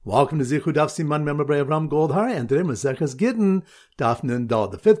Welcome to Zichu Daf Siman Member Avram Goldhar, and today Maseches Gittin, Daf Nun Dal,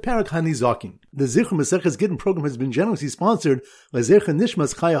 the fifth parak Hani Zokin. The Zichu Maseches Gittin program has been generously sponsored by Zecher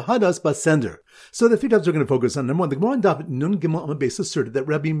Nishmas Chaya Hadas Basender. So the three topics we're going to focus on. Number one, the Gemara in Daf Nun Gimel Amabes asserted that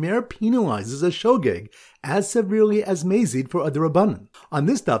Rabbi Meir penalizes a shogeg as severely as Mazid for a Derabanan. On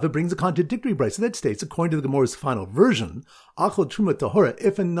this daf, it brings a contradictory brisa that states, according to the Gemara's final version, Achol Truma Tahora,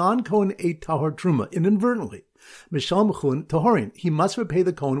 if a non-Kohen ate Tahor Truma inadvertently, Mishal Mechun Tahorin, he must repay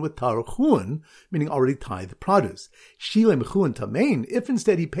the Kohen with Tahor Chun, meaning already tithed produce. Shile Mechun Tamein, if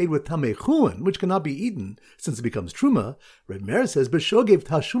instead he paid with Tamei Chun, which cannot be eaten since it becomes Truma, Reb Meir says, B'shogeg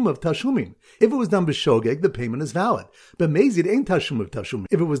Tashum of Tashumin. If it was done B'shogeg, the payment is valid. But Mazid ain't Tashum of Tashum.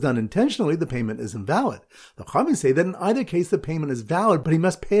 If it was done intentionally, the payment is invalid. The Chachamim say that in either case the payment is valid, but he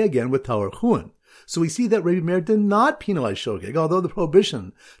must pay again with Tahor Chun. So we see that Rabbi Meir did not penalize shogeg, although the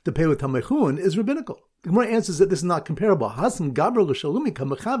prohibition to pay with Tamei Chun is rabbinical. The Gemara answers that this is not comparable. Hasam Gabra L'Shalumi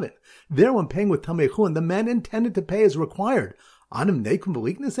Kamachavin. There, when paying with Tamei Chun, the man intended to pay as required. Anim Nekum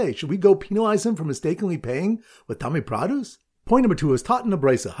Veliknase. Should we go penalize him for mistakenly paying with Tamei produce? Point number two is taught in the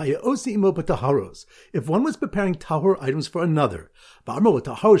brisa. Hayaosi imo b'taharos. If one was preparing tahor items for another, and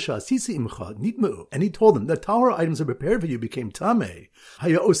he told him that tahor items are prepared for you became tamei.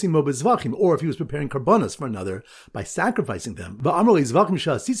 Hayaosi imo b'zvachim. Or if he was preparing karbanos for another by sacrificing them, and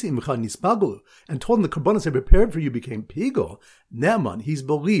told him the karbanos are prepared for you became pigol. Ne'eman, he's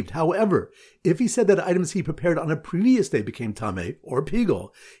believed. However, if he said that items he prepared on a previous day became tamei or pigol,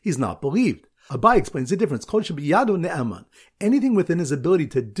 he's not believed. Abai explains the difference. Anything within his ability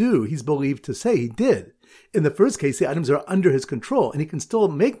to do, he's believed to say he did. In the first case, the items are under his control, and he can still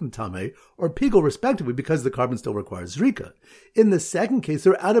make them tamei or pigol respectively because the carbon still requires zrika. In the second case,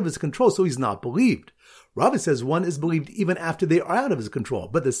 they're out of his control, so he's not believed. Rava says one is believed even after they are out of his control,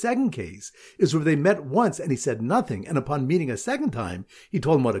 but the second case is where they met once and he said nothing, and upon meeting a second time, he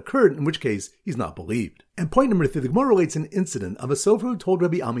told him what occurred, in which case he's not believed. And point number three, the Gemara relates an incident of a sofer who told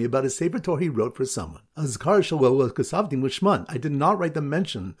Rabbi Ami about a Sefer Torah he wrote for someone. Azkar shalol kasavdim l'shman. I did not write the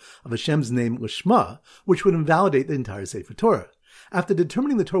mention of Hashem's name l'shma, which would invalidate the entire Sefer Torah. After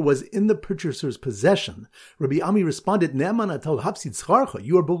determining the Torah was in the purchaser's possession, Rabbi Ami responded, Ne'eman atal hapsid tzcharcha,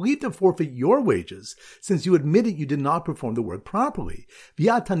 you are believed to forfeit your wages, since you admitted you did not perform the work properly.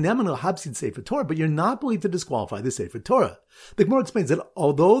 V'yata ne'eman al hapsid Sefer Torah, but you're not believed to disqualify the Sefer Torah. The Gemara explains that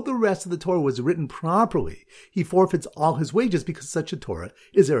although the rest of the Torah was written properly, he forfeits all his wages because such a Torah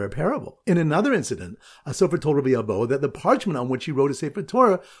is irreparable. In another incident, a sofer told Rabbi Abo that the parchment on which he wrote a Sefer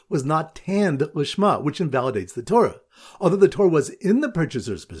Torah was not tanned lishma, which invalidates the Torah. Although the Torah was in the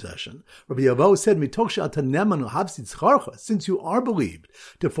purchaser's possession, Rabbi Abo said, since you are believed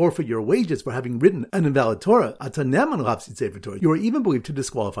to forfeit your wages for having written an invalid Torah, you are even believed to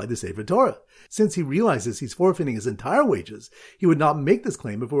disqualify the Sefer Torah. Since he realizes he's forfeiting his entire wages, he would not make this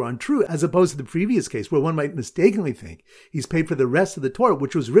claim if it were untrue, as opposed to the previous case where one might mistakenly think he's paid for the rest of the Torah,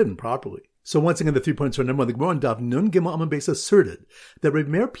 which was written properly. So once again, the 3 points are number one. The Gemara in Daf Nun Gimel Amabes asserted that Reb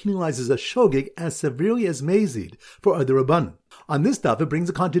Meir penalizes a shogeg as severely as Mazid for a Derabanan. On this daf, it brings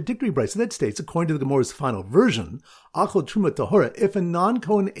a contradictory brisa that states, according to the Gemara's final version, Achol Truma Tahora, if a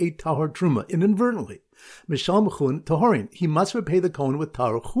non-Kohen ate Tahor Truma inadvertently, Mishal Mechun Tahorin, he must repay the Kohen with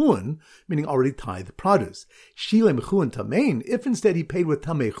Tahor Chun, meaning already tithed produce. Shile Mechun Tamein, if instead he paid with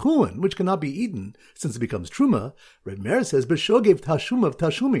Tamei Chun, which cannot be eaten since it becomes Truma, Reb Meir says, B'shogeg Tashum of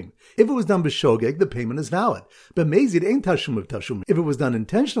Tashumin. If it was done B'shogeg, the payment is valid. But Mazid ain't Tashum of Tashum. If it was done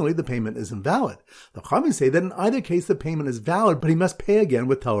intentionally, the payment is invalid. The Chachamim say that in either case the payment is valid, but he must pay again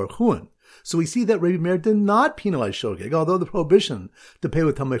with Tahor Chun. So we see that Rabbi Meir did not penalize shogeg, although the prohibition to pay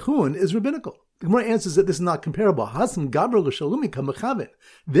with Tamei Chun is rabbinical. The Gemara answers that this is not comparable. Hasam Gabra L'Shalumi Kamachavin.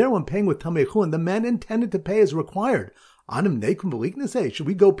 There, when paying with Tamei Chun, the man intended to pay as required. Anim Nekum Veliknase. Should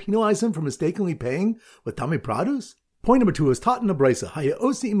we go penalize him for mistakenly paying with Tamei produce? Point number two is taught in the brisa.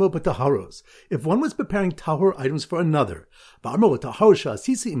 Hayaosi imo b'taharos. If one was preparing tahor items for another, and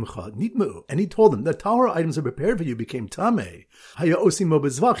he told him that tahor items are prepared for you became tamei. Hayaosi imo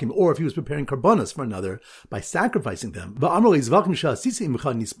b'zvachim. Or if he was preparing karbanos for another by sacrificing them, and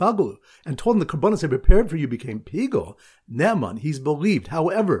told him the karbanos are prepared for you became pigol. Ne'eman, he's believed.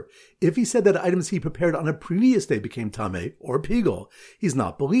 However, if he said that items he prepared on a previous day became tamei or pigol, he's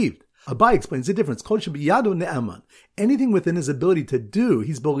not believed. Abai explains the difference. Anything within his ability to do,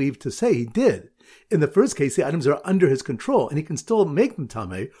 he's believed to say he did. In the first case, the items are under his control, and he can still make them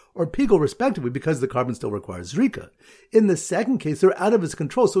tameh or pigul respectively because the carbon still requires zrika. In the second case, they're out of his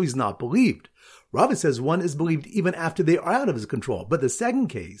control, so he's not believed. Rava says one is believed even after they are out of his control, but the second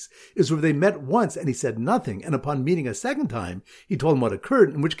case is where they met once and he said nothing, and upon meeting a second time, he told him what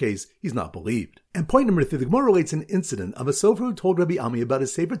occurred, in which case he's not believed. And point number 3, the Gemara relates an incident of a sofer who told Rabbi Ami about a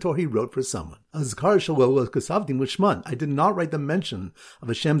sefer Torah he wrote for someone. Azkar shalol kasavdim l'shman. I did not write the mention of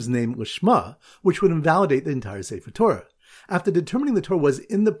Hashem's name l'shma, which would invalidate the entire sefer Torah. After determining the Torah was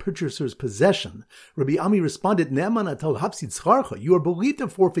in the purchaser's possession, Rabbi Ami responded, Ne'eman atal hapsid tzcharcha. You are believed to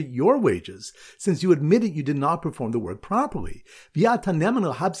forfeit your wages, since you admitted you did not perform the work properly. V'yata ne'eman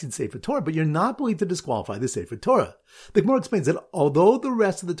al hapsid sefer Torah, but you're not believed to disqualify the sefer Torah. The Gemara explains that although the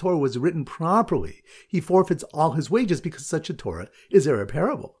rest of the Torah was written properly, he forfeits all his wages because such a Torah is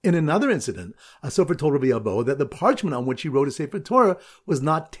irreparable. In another incident, a sofer told Rabbi Abo that the parchment on which he wrote a sefer Torah was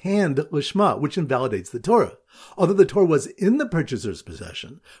not tanned lishma, which invalidates the Torah. Although the Torah was in the purchaser's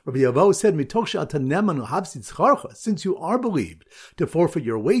possession, Rabbi Avo said, since you are believed to forfeit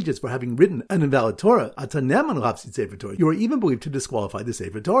your wages for having written an invalid Torah, you are even believed to disqualify the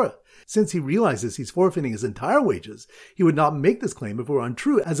sefer Torah. Since he realizes he's forfeiting his entire wages, he would not make this claim if it were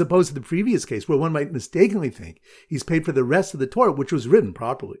untrue, as opposed to the previous case where one might mistakenly think he's paid for the rest of the Torah, which was written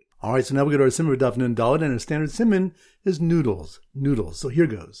properly. All right, so now we go to our simon daf nun daled, and our standard simon is noodles. So here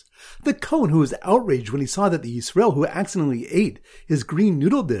goes. The Kohen who was outraged when he saw that the Yisrael who accidentally ate his green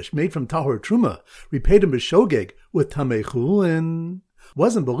noodle dish made from tahor truma repaid him b'shogeg with tamei chulin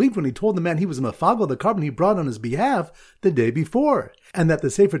wasn't believed when he told the man he was mafagel the carbon he brought on his behalf the day before, and that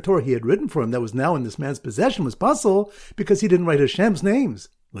the sefer Torah he had written for him that was now in this man's possession was puzzle because he didn't write Hashem's names.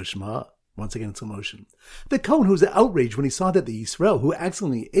 Lishma. Once again, it's emotion. The Kohen who was outraged when he saw that the Yisrael who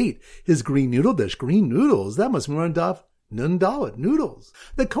accidentally ate his green noodle dish, green noodles, that must be on daf nun daled, noodles.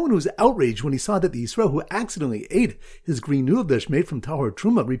 The Kohen who was outraged when he saw that the Yisrael who accidentally ate his green noodle dish made from tahor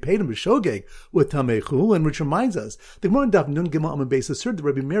truma repaid him b'shogeg with tamei chulin, which reminds us, the Gemara in daf nun gimel amud beis asserted that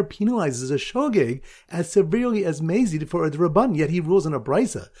Rabbi Meir penalizes a shogeg as severely as mazid for a draban, yet he rules in a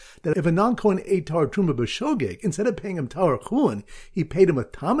brisa that if a non-Kohen ate tahor truma b'shogeg, instead of paying him tahor chulin, he paid him a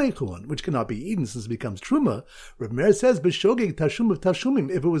tamei chulin, which cannot be eaten since it becomes truma. Rabbi Meir says b'shogeg tashum of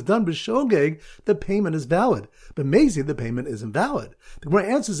tashumim. If it was done b'shogeg, the payment is valid, but mazid, the payment is invalid. The Gemara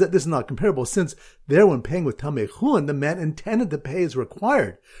answers that this is not comparable, since there, when paying with tamei chulin, the man intended to pay as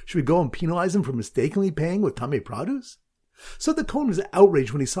required. Should we go and penalize him for mistakenly paying with tamei produce? So the Kohen was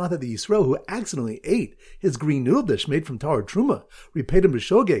outraged when he saw that the Yisrael who accidentally ate his green noodle dish made from tahor truma repaid him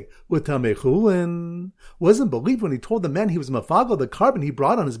b'shogeg with tamei chulin wasn't believed when he told the man he was mafagel the carbon he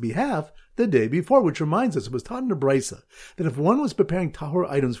brought on his behalf the day before, which reminds us it was taught in a brisa that if one was preparing tahor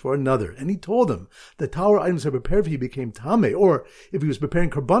items for another and he told him that tahor items are prepared for you became tamei, or if he was preparing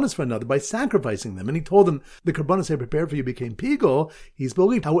karbanos for another by sacrificing them and he told him the karbanos are prepared for you became pigul, he's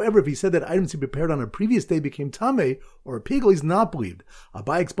believed. However, if he said that items he prepared on a previous day became tamei or pigul, he's not believed.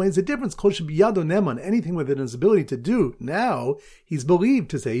 Abai explains the difference. Kol shebiyado neman, anything within his ability to do, now he's believed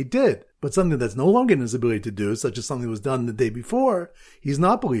to say he did. But something that's no longer in his ability to do, such as something that was done the day before, he's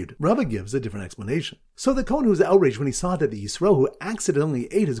not believed. Rava gives a different explanation. So the Kohen who was outraged when he saw that the Yisrael who accidentally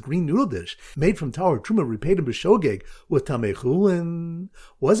ate his green noodle dish made from tahor truma repaid him b'shogeg with tamei chulin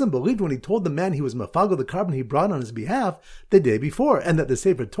wasn't believed when he told the man he was mafagel the carbon he brought on his behalf the day before, and that the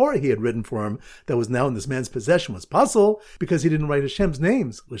sefer Torah he had written for him that was now in this man's possession was puzzle because he didn't write Hashem's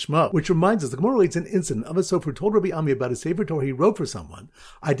names, lishma. Which reminds us, the Gemara relates an incident of a sofer who told Rabbi Ami about a sefer Torah he wrote for someone.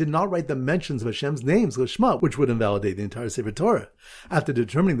 I did not write the mentions of Hashem's names, lishma, which would invalidate the entire sefer Torah. After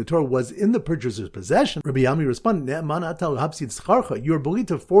determining the Torah was in the purchaser's possession, Rabbi Ami responded, Ne'eman atal hapsid tzcharcha. You are believed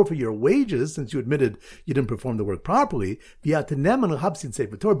to forfeit your wages since you admitted you didn't perform the work properly. V'yata ne'eman hapsid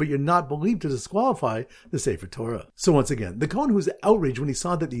sefer Torah, but you're not believed to disqualify the sefer Torah. So once again, the Kohen who was outraged when he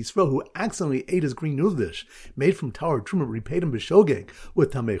saw that the Yisrael who accidentally ate his green noodle dish made from tahor truma repaid him b'shogeg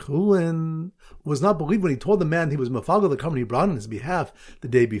with tamei chulin was not believed when he told the man he was mafagel the carbon he brought on his behalf the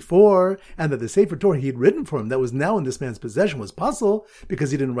day before, and that the sefer Torah he had written for him that was now in this man's possession was puzzle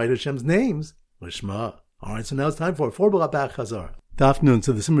because he didn't write Hashem's names. Lishma. All right, so now it's time for 4 B'Rabach Chazar. Daf Nun.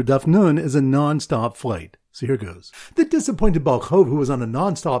 So the Simmer Daf Nun is a non-stop flight. So here goes. The disappointed Baal Chov who was on a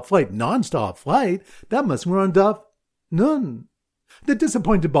non-stop flight, that must be on Daf Nun. The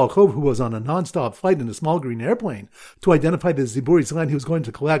disappointed Baal Chov, who was on a non-stop flight in a small green airplane to identify the Ziburi's land he was going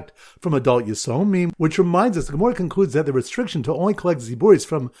to collect from adult Yisomim, which reminds us, the Gemara concludes that the restriction to only collect Ziburis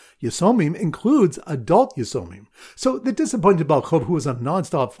from Yisomim includes adult Yisomim. So the disappointed Baal Chov, who was on a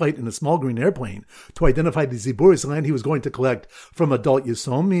non-stop flight in a small green airplane to identify the Ziburi's land he was going to collect from adult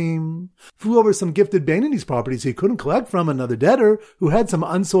Yisomim, flew over some gifted Bainani's properties he couldn't collect from another debtor who had some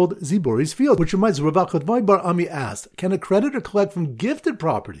unsold Ziburi's field, which reminds us, Rav Chadvai Bar Ami asked, can a creditor collect from gifted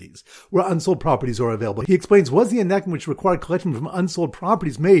properties where unsold properties are available? He explains, was the enactment which required collection from unsold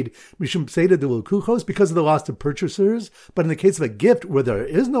properties made mishum pseida de lukuchos, because of the loss of purchasers? But in the case of a gift where there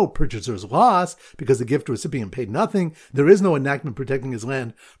is no purchaser's loss because the gift recipient paid nothing, there is no enactment protecting his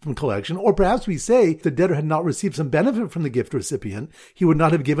land from collection. Or perhaps we say the debtor had not received some benefit from the gift recipient, he would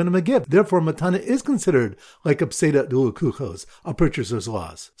not have given him a gift. Therefore, matana is considered like a pseida de lukuchos, a purchaser's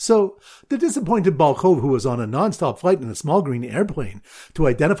loss. So the disappointed Baal Chov, who was on a non-stop flight in a small green airplane to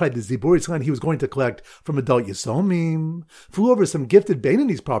identify the Ziburi's land he was going to collect from adult Yisomim, flew over some gifted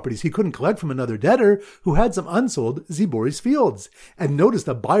Bainani's properties he couldn't collect from another debtor who had some unsold Ziburi's fields, and noticed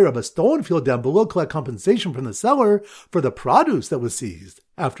the buyer of a stolen field down below collect compensation from the seller for the produce that was seized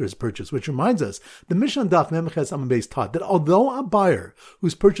after his purchase, which reminds us, the Mishnah Daf Memches Amabes taught that although a buyer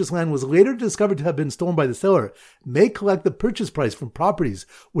whose purchased land was later discovered to have been stolen by the seller may collect the purchase price from properties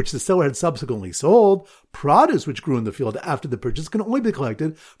which the seller had subsequently sold, produce which grew in the field after the purchase can only be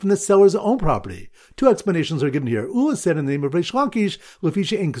collected from the seller's own property. Two explanations are given here. Ula said in the name of Reish Lakish,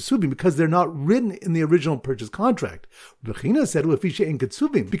 Lefisha en Kesubim, because they're not written in the original purchase contract. Bechina said Lefisha en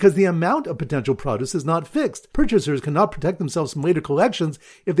Kesubim, because the amount of potential produce is not fixed. Purchasers cannot protect themselves from later collections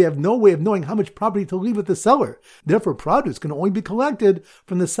if they have no way of knowing how much property to leave with the seller. Therefore, produce can only be collected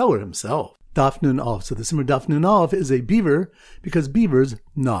from the seller himself. Daf Nun Aleph. So the Simmer Daf Nun Aleph is a beaver because beavers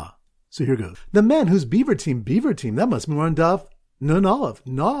nah. So here goes. The man whose beaver team, that must be more on Daf Nun Aleph,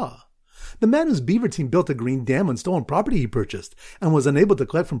 nah. The man whose beaver team built a green dam on stolen property he purchased and was unable to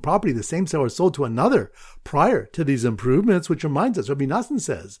collect from property the same seller sold to another prior to these improvements, which reminds us, Rabbi Nassan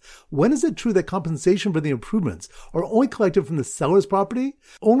says, when is it true that compensation for the improvements are only collected from the seller's property?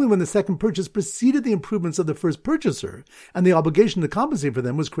 Only when the second purchase preceded the improvements of the first purchaser, and the obligation to compensate for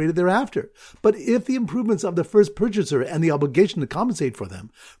them was created thereafter. But if the improvements of the first purchaser and the obligation to compensate for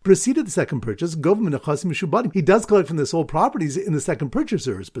them preceded the second purchase, he does collect from the sold properties in the second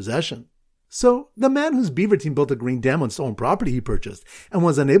purchaser's possession. So, the man whose beaver team built a green dam on stolen property he purchased and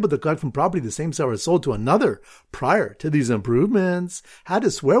was unable to collect from property the same seller sold to another prior to these improvements had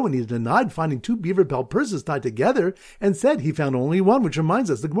to swear when he denied finding two beaver pelt purses tied together and said he found only one, which reminds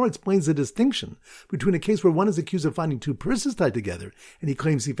us, the Gemara explains the distinction between a case where one is accused of finding two purses tied together and he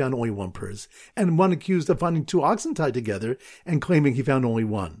claims he found only one purse, and one accused of finding two oxen tied together and claiming he found only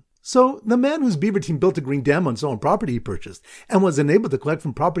one. So, the man whose beaver team built a green dam on stolen property he purchased and was unable to collect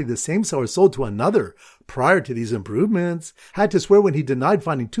from property the same seller sold to another prior to these improvements had to swear when he denied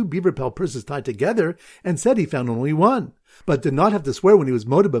finding two beaver pelt purses tied together and said he found only one, but did not have to swear when he was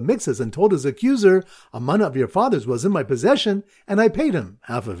modeh b'mixas and told his accuser, a mana of your father's was in my possession and I paid him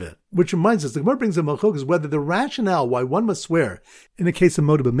half of it. Which reminds us, the Gemara brings a malchok whether the rationale why one must swear in the case of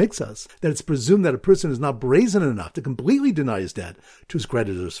modeh b'mixas, that it's presumed that a person is not brazen enough to completely deny his debt to his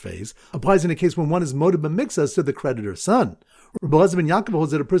creditor's face, applies in a case when one is modeh b'mixas to the creditor's son. Rabbi Elazar ben Yaakov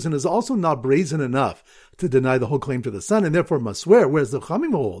holds that a person is also not brazen enough to deny the whole claim to the son and therefore must swear, whereas the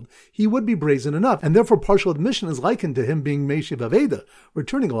Chamim hold he would be brazen enough, and therefore partial admission is likened to him being Meishiv Aveda,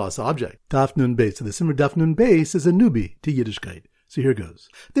 returning a lost object. Daf Nun Beis. So the Simmer Daf Nun Beis is a newbie to Yiddishkeit. So here goes.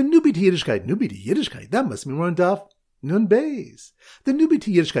 The newbie to Yiddishkeit, that must be more on Daf Nun Beis. The newbie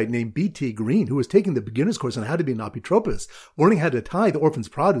to Yiddishkeit named B.T. Green, who was taking the beginner's course on how to be an apotropos, learning how to tie the orphan's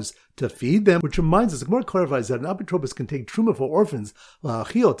produce to feed them, which reminds us, the Gemara clarifies that an apotropos can take truma for orphans,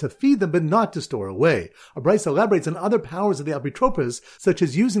 la'achil, to feed them but not to store away. A brisa elaborates on other powers of the apotropos, such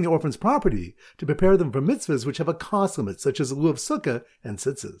as using the orphan's property to prepare them for mitzvahs which have a cost limit, such as a lieu of sukkah and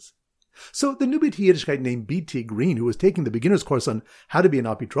tzitzis. So the newbie to Yiddishkeit named B.T. Green, who was taking the beginner's course on how to be an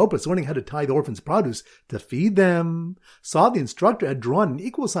apotropos, learning how to tie the orphan's produce to feed them, saw the instructor had drawn an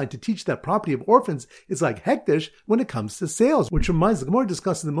equal sign to teach that property of orphans is like hekdesh when it comes to sales, which reminds the Gemara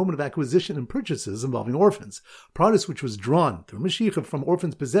discusses the moment of acquisition and purchases involving orphans. Produce which was drawn through Mashiach from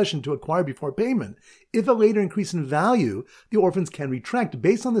orphans' possession to acquire before payment. If a later increase in value, the orphans can retract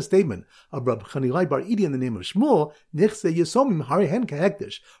based on the statement of Rab Chanilai Bar Idi in the name of Shmuel, Nichse Yesomim Harehen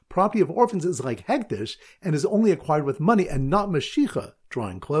Kahekdesh. Property of orphans is like hekdesh and is only acquired with money and not mashicha,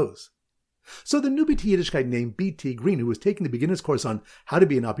 drawing close. So the newbie to Yiddishkeit named B.T. Green, who was taking the beginner's course on how to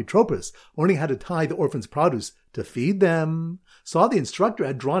be an apitropos, learning how to tie the orphan's produce to feed them, saw the instructor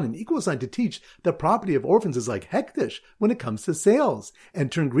had drawn an equal sign to teach the property of orphans is like hektish when it comes to sales,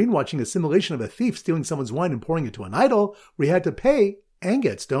 and turned green watching a simulation of a thief stealing someone's wine and pouring it to an idol, where he had to pay and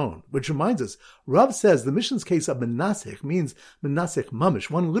get stoned. Which reminds us, Rav says the Mishnah's case of menasech means menasech mamish.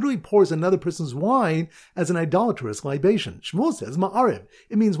 One literally pours another person's wine as an idolatrous libation. Shmuel says ma'arev.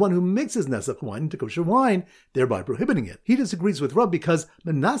 It means one who mixes nesach wine into kosher wine, thereby prohibiting it. He disagrees with Rav because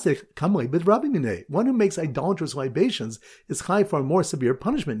menasech kamei b'drabi minei. One who makes idolatrous libations is chai for a more severe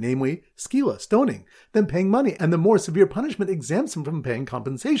punishment, namely skila, stoning, than paying money. And the more severe punishment exempts him from paying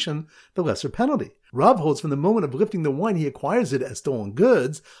compensation, the lesser penalty. Rav holds from the moment of lifting the wine, he acquires it as stolen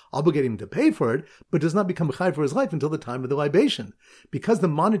goods, obligating him to pay for it, but does not become chai for his life until the time of the libation. Because the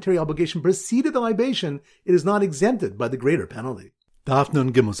monetary obligation preceded the libation, it is not exempted by the greater penalty. Daf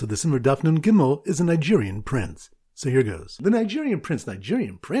Nun Gimel. So the Simmer Daf Nun Gimel is a Nigerian prince. So here goes. The Nigerian prince,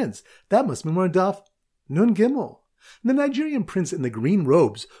 that must be more Daf Nun Gimel. The Nigerian prince in the green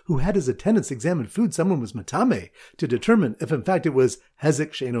robes, who had his attendants examine food someone was matame, to determine if in fact it was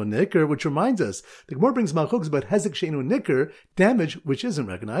hezek she'eno nicker, which reminds us, the Gemara brings malchokes about hezek she'eno nicker, damage which isn't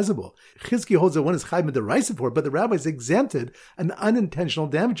recognizable. Chizki holds that one is chayv mid'oraisa for, but the rabbis exempted an unintentional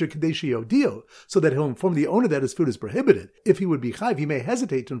damager kadeshi yodio, so that he'll inform the owner that his food is prohibited. If he would be chayv, he may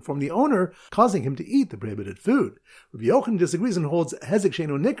hesitate to inform the owner, causing him to eat the prohibited food. Rabbi Yochanan disagrees and holds hezek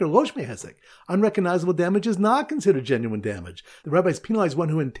she'eno nicker loshme hezek. Unrecognizable damage is not considered genuine damage. The rabbis penalize one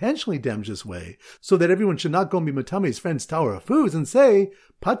who intentionally damages this way, so that everyone should not go and be matame's friend's tower of foods and say,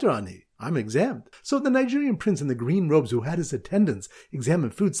 Patrani, I'm exempt. So the Nigerian prince in the green robes, who had his attendants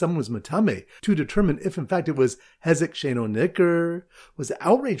examine food someone was matame, to determine if in fact it was hezek she'eno nicker, was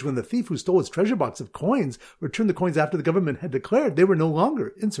outraged when the thief who stole his treasure box of coins returned the coins after the government had declared they were no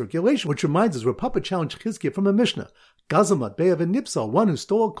longer in circulation. Which reminds us, where Papa challenged Chizkiah from a Mishnah, Gazamat Be'av Nipsal, one who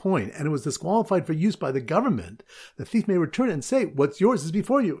stole a coin and it was disqualified for use by the government, the thief may return and say, what's yours is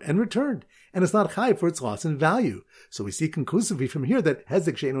before you, and returned, and it's not chai for its loss in value. So we see conclusively from here that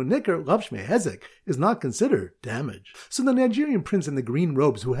hezek she'eno nicker, lav shmei hezek, is not considered damage. So the Nigerian prince in the green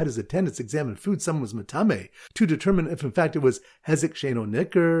robes, who had his attendants examine food someone was matame, to determine if in fact it was hezek she'eno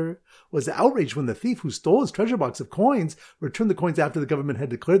nicker, was outraged when the thief who stole his treasure box of coins returned the coins after the government had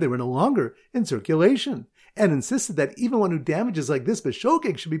declared they were no longer in circulation, and insisted that even one who damages like this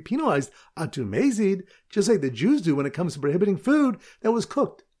b'shogeg should be penalized atu mezid, just like the Jews do when it comes to prohibiting food that was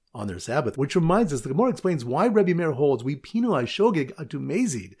cooked on their Sabbath. Which reminds us, the Gemara explains why Rebbe Meir holds we penalize shogeg atu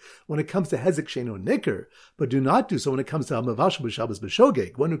mezid when it comes to hezek she'eno nicker, but do not do so when it comes to hamavashel b'Shabbos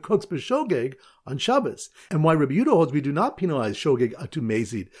b'shogeg, one who cooks b'shogeg on Shabbos, and why Rebbe Yehuda holds we do not penalize shogeg atu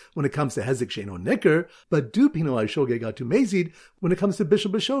mezid when it comes to hezek she'eno nicker, but do penalize shogeg atu mezid when it comes to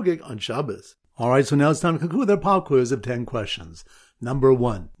bishul b'shogeg on Shabbos. Alright, so now it's time to conclude our pop quiz of 10 questions. Number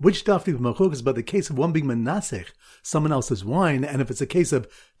 1. Which daf of Malchok is about the case of one being menasech, someone else's wine, and if it's a case of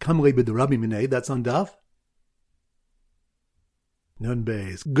kamlei b'drabi minei, that's on daf? Nun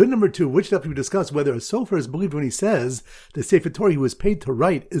beis. Good. Number 2. Which daf we discuss whether a sofer is believed when he says the Sefer Torah he was paid to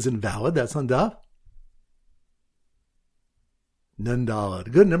write is invalid, that's on daf? Nun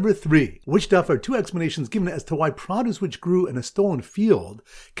daled. Good. Number 3. Which daf are 2 explanations given as to why produce which grew in a stolen field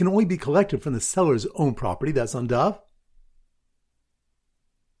can only be collected from the seller's own property, that's on daf?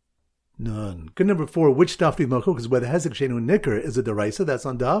 None. Good. Number 4. Which daf of Malchok is whether hezek she'eno nicker is a deraisa, that's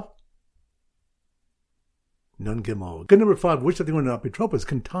on daf? Nun gimel. Good. Number 5. Which daf of apitropos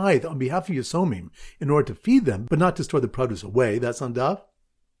can tithe on behalf of Yisomim in order to feed them, but not to store the produce away, that's on daf?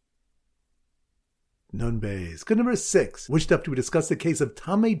 Nun beis. Good. Number 6. Which daf do we discuss the case of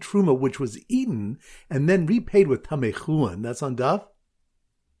tamei truma which was eaten and then repaid with tamei chulin, that's on daf?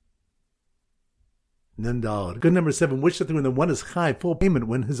 Nun daled. Good. Number 7. Which daf when the one is chai full payment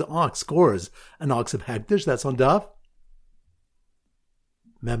when his ox scores an ox of hektish, that's on daf?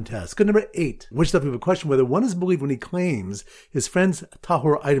 Memtes. Good. Number 8. Which daf we have a question whether one is believed when he claims his friend's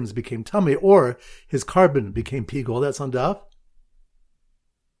tahor items became tamei or his carbon became pigol, that's on daf?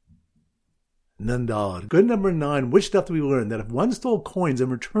 Nun daled. Good. Number 9. Which daf do we learn that if one stole coins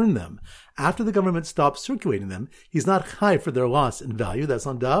and returned them after the government stopped circulating them, he's not chai for their loss in value, that's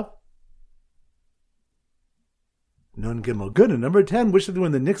on daf? Nun gimel. Good. And number 10, which of the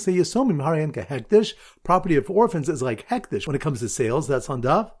nixay yisomim harayan ka hektish, property of orphans is like hektish when it comes to sales, that's on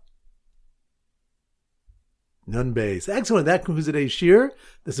daf? Nun beis. Excellent. That concludes today's shir.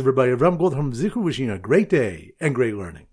 This is everybody Avram Gold from Zichru wishing you a great day and great learning.